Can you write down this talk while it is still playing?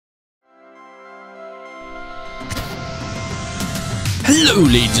Hello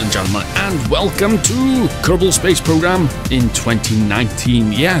ladies and gentlemen, and welcome to Kerbal Space Program in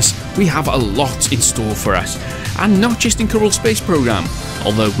 2019. Yes, we have a lot in store for us, and not just in Kerbal Space Program,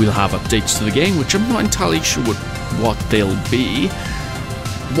 although we'll have updates to the game, which I'm not entirely sure what they'll be.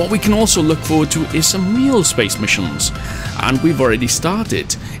 What we can also look forward to is some real space missions, and we've already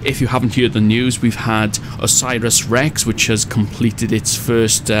started. If you haven't heard the news, we've had Osiris Rex, which has completed its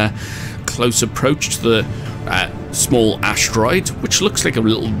first close approach to the small asteroid, which looks like a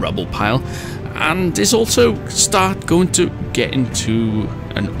little rubble pile, and is also going to get into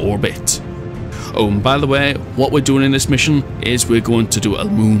an orbit. Oh, and by the way, what we're doing in this mission is we're going to do a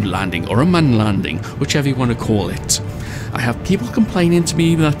moon landing, or a mun landing, whichever you want to call it. I have people complaining to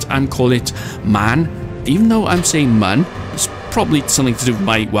me that I'm calling it man, even though I'm saying mun. It's probably something to do with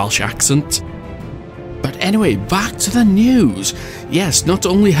my Welsh accent. But anyway, back to the news. Yes, not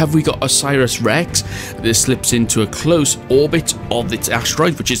only have we got Osiris Rex, this slips into a close orbit of its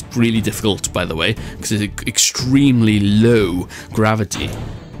asteroid, which is really difficult, by the way, because it's extremely low gravity.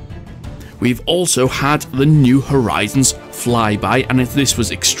 We've also had the New Horizons flyby, and this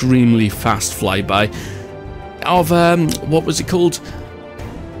was extremely fast flyby of, what was it called?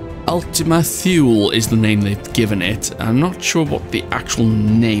 Ultima Thule is the name they've given it. I'm not sure what the actual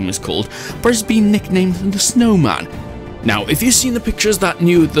name is called, but it's been nicknamed the Snowman. Now, if you've seen the pictures that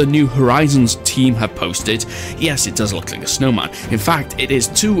the New Horizons team have posted, yes, it does look like a snowman. In fact, it is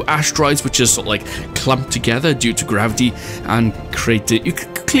two asteroids which are sort of like clumped together due to gravity and created. You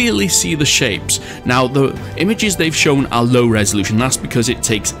can clearly see the shapes. Now, the images they've shown are low resolution. That's because it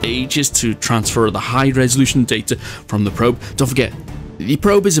takes ages to transfer the high resolution data from the probe. Don't forget, the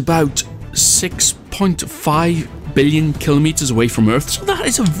probe is about 6.5 billion kilometers away from Earth, so that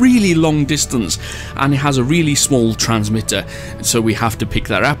is a really long distance, and it has a really small transmitter, so we have to pick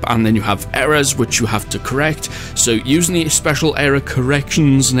that up, and then you have errors which you have to correct. So using the special error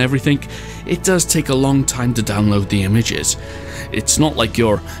corrections and everything, it does take a long time to download the images. It's not like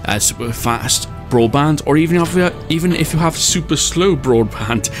your super fast broadband, or even if you have super slow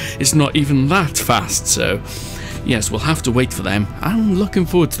broadband, it's not even that fast. So yes, we'll have to wait for them. I'm looking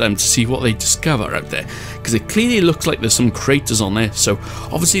forward to them to see what they discover out there, because it clearly looks like there's some craters on there, so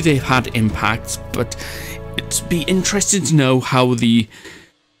obviously they've had impacts, but it'd be interesting to know how the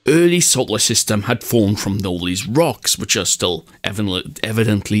early solar system had formed from all these rocks, which are still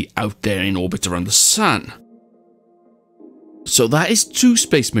evidently out there in orbit around the sun. So that is 2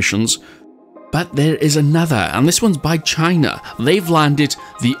 space missions. But there is another, and this one's by China. They've landed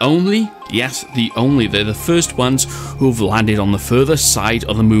the only, yes, the only, they're the first ones who've landed on the further side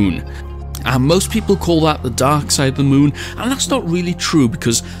of the moon. And most people call that the dark side of the moon, and that's not really true,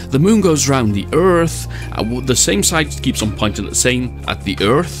 because the moon goes around the Earth, the same side keeps on pointing at the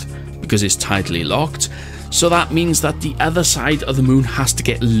Earth, because it's tidally locked. So that means that the other side of the moon has to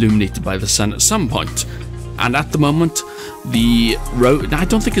get illuminated by the sun at some point. And at the moment, I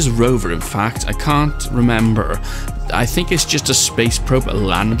don't think it's a rover, in fact. I can't remember. I think it's just a space probe, a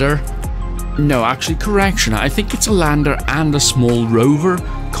lander. No, actually, correction. I think it's a lander and a small rover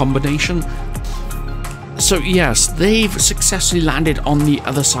combination. So yes, they've successfully landed on the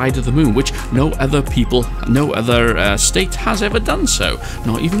other side of the moon, which no other state has ever done so.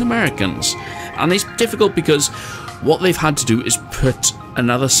 Not even Americans. And it's difficult because what they've had to do is put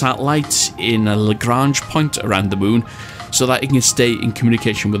another satellite in a Lagrange point around the moon so that it can stay in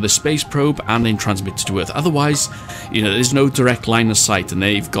communication with the space probe and then transmit to Earth. Otherwise, there's no direct line of sight, and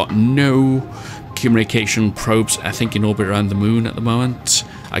they've got no communication probes, I think, in orbit around the moon at the moment.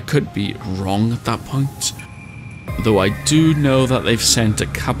 I could be wrong at that point, though I do know that they've sent a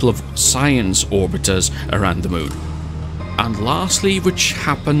couple of science orbiters around the moon. And lastly, which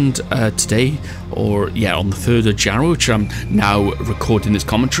happened today, on the 3rd of January, which I'm now recording this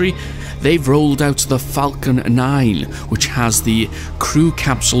commentary, they've rolled out the Falcon 9, which has the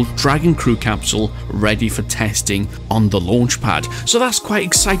Dragon crew capsule, ready for testing on the launch pad. So that's quite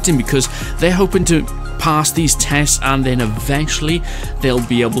exciting, because they're hoping to pass these tests, and then eventually they'll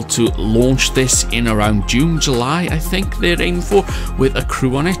be able to launch this in around June, July, I think they're aiming for, with a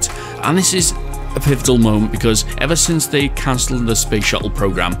crew on it. And this is a pivotal moment, because ever since they cancelled the space shuttle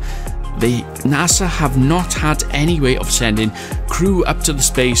program, NASA have not had any way of sending crew up to the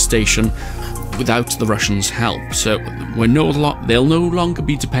space station without the Russians' help. So they'll no longer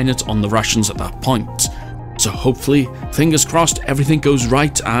be dependent on the Russians at that point. So hopefully, fingers crossed, everything goes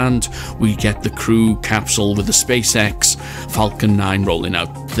right and we get the crew capsule with the SpaceX Falcon 9 rolling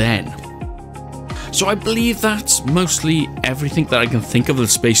out then. So I believe that's mostly everything that I can think of the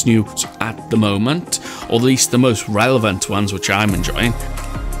space news at the moment, or at least the most relevant ones, which I'm enjoying.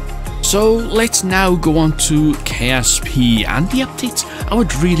 So let's now go on to KSP and the updates I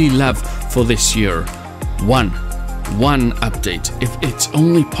would really love for this year. One update, if it's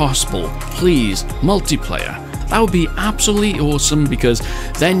only possible, please, multiplayer. That would be absolutely awesome, because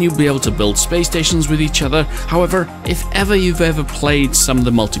then you'll be able to build space stations with each other. However, if ever you've ever played some of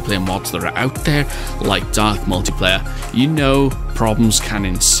the multiplayer mods that are out there, like Dark multiplayer, you know problems can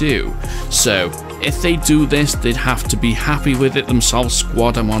ensue. So if they do this, they'd have to be happy with it themselves,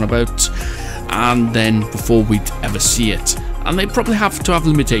 squad I'm on about, and then before we'd ever see it. And they probably have to have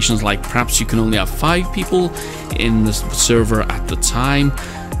limitations, like perhaps you can only have 5 people in the server at the time.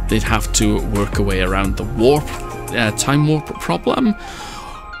 They'd have to work a way around the warp, time warp problem,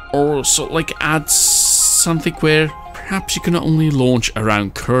 or sort of like add something where perhaps you can only launch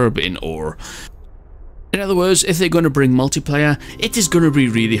around Kerbin, or in other words, if they're going to bring multiplayer, it is going to be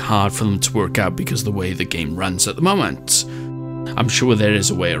really hard for them to work out because of the way the game runs at the moment. I'm sure there is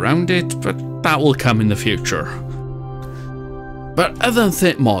a way around it, but that will come in the future. But other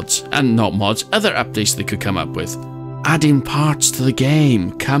than mods, and not mods, other updates they could come up with. Adding parts to the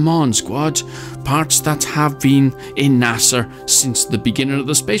game. Come on, squad. Parts that have been in NASA since the beginning of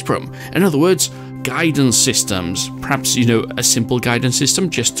the space program. In other words, guidance systems. Perhaps, you know, a simple guidance system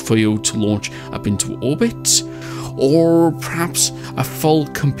just for you to launch up into orbit. Or perhaps a full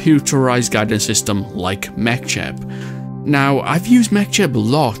computerized guidance system like MechJeb. Now, I've used MechJeb a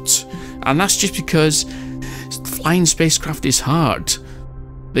lot, and that's just because flying spacecraft is hard.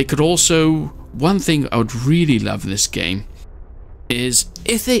 They could also... One thing I would really love in this game is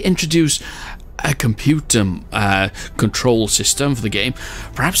if they introduce a computer control system for the game.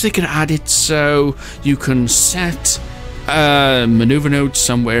 Perhaps they can add it so you can set a maneuver node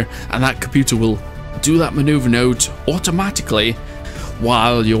somewhere, and that computer will do that maneuver node automatically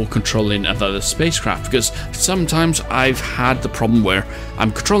while you're controlling another spacecraft. Because sometimes I've had the problem where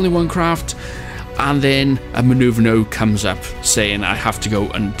I'm controlling one craft, and then a maneuver node comes up saying I have to go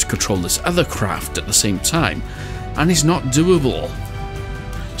and control this other craft at the same time, and it's not doable.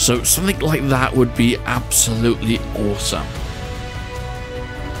 So something like that would be absolutely awesome.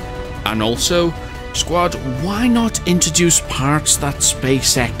 And also, squad, why not introduce parts that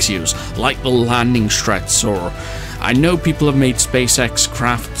SpaceX use, like the landing struts, or I know people have made SpaceX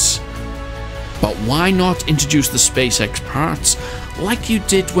crafts, but why not introduce the SpaceX parts like you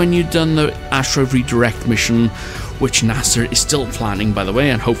did when you done the Astro Redirect mission, which NASA is still planning, by the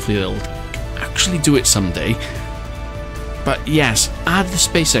way, and hopefully they'll actually do it someday. But yes, add the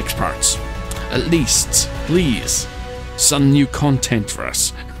SpaceX parts. At least, please. Some new content for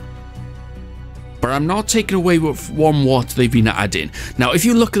us. But I'm not taking away from what they've been adding. Now, if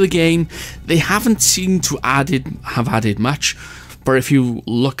you look at the game, they haven't seemed to have added much. But if you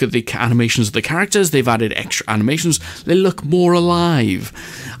look at the animations of the characters, they've added extra animations. They look more alive.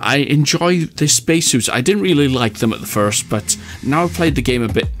 I enjoy the spacesuits. I didn't really like them at the first, but now I've played the game a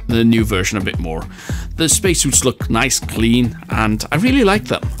bit, the new version a bit more. The spacesuits look nice, clean, and I really like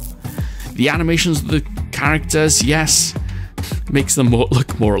them. The animations of the characters, yes, makes them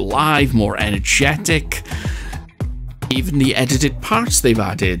look more alive, more energetic. Even the edited parts they've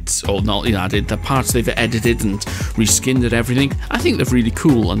added, or not added, the parts they've edited and reskinned and everything, I think they're really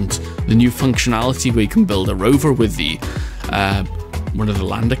cool. And the new functionality where you can build a rover with the one of the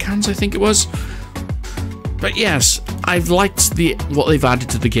lander cans, I think it was. But yes, I've liked what they've added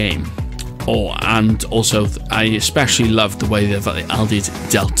to the game. Oh, and also I especially love the way they've added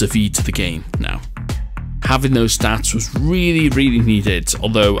Delta V to the game now. Having those stats was really, really needed,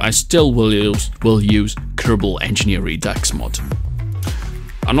 although I still will use Kerbal Engineer Redux mod.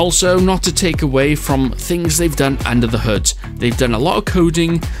 And also, not to take away from things they've done under the hood, they've done a lot of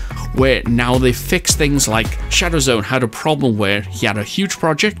coding where now they've fixed things like Shadowzone had a problem where he had a huge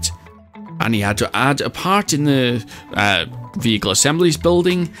project and he had to add a part in the vehicle assemblies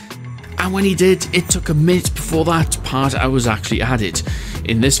building, and when he did, it took a minute before that part was actually added.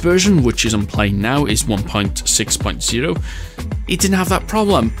 In this version, which is I'm playing now, is 1.6.0, it didn't have that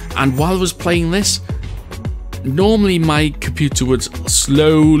problem, and while I was playing this, normally my computer would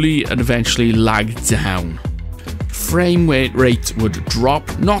slowly and eventually lag down. Frame rate would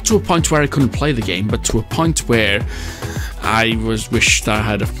drop, not to a point where I couldn't play the game, but to a point where I wished that I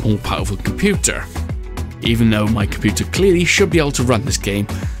had a more powerful computer. Even though my computer clearly should be able to run this game,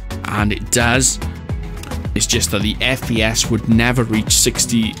 and it does. It's just that the FPS would never reach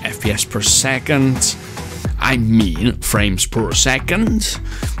 60 FPS per second. I mean frames per second.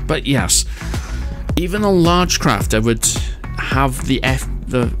 But yes, even on large craft I would have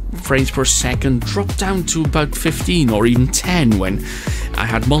the frames per second drop down to about 15 or even 10 when I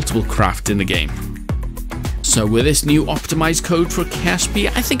had multiple craft in the game. So with this new optimized code for KSP,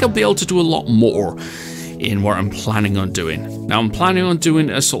 I think I'll be able to do a lot more in what I'm planning on doing. Now I'm planning on doing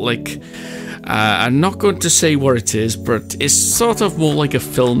a sort of like, I'm not going to say what it is, but it's sort of more like a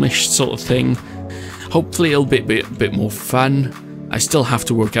filmish sort of thing. Hopefully it'll be a bit more fun. I still have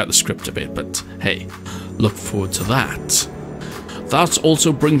to work out the script a bit, but hey, look forward to that. That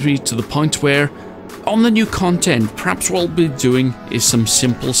also brings me to the point where, on the new content, perhaps what I'll be doing is some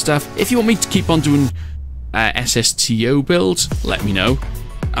simple stuff. If you want me to keep on doing SSTO builds, let me know.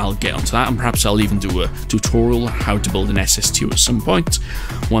 I'll get onto that, and perhaps I'll even do a tutorial on how to build an SSTO at some point,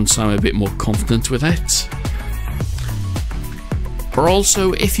 once I'm a bit more confident with it. Or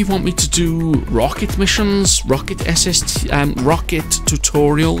also, if you want me to do rocket missions, rocket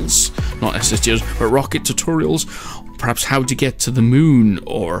tutorials, not SSTOs, but rocket tutorials, perhaps how to get to the moon,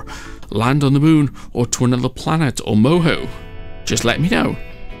 or land on the moon, or to another planet, or Moho, just let me know.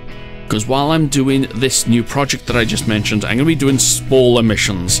 Because while I'm doing this new project that I just mentioned, I'm going to be doing smaller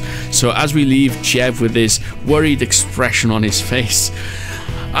missions. So as we leave Jev with his worried expression on his face,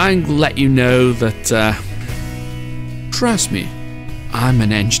 I'm going to let you know that, trust me, I'm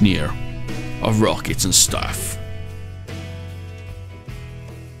an engineer of rockets and stuff.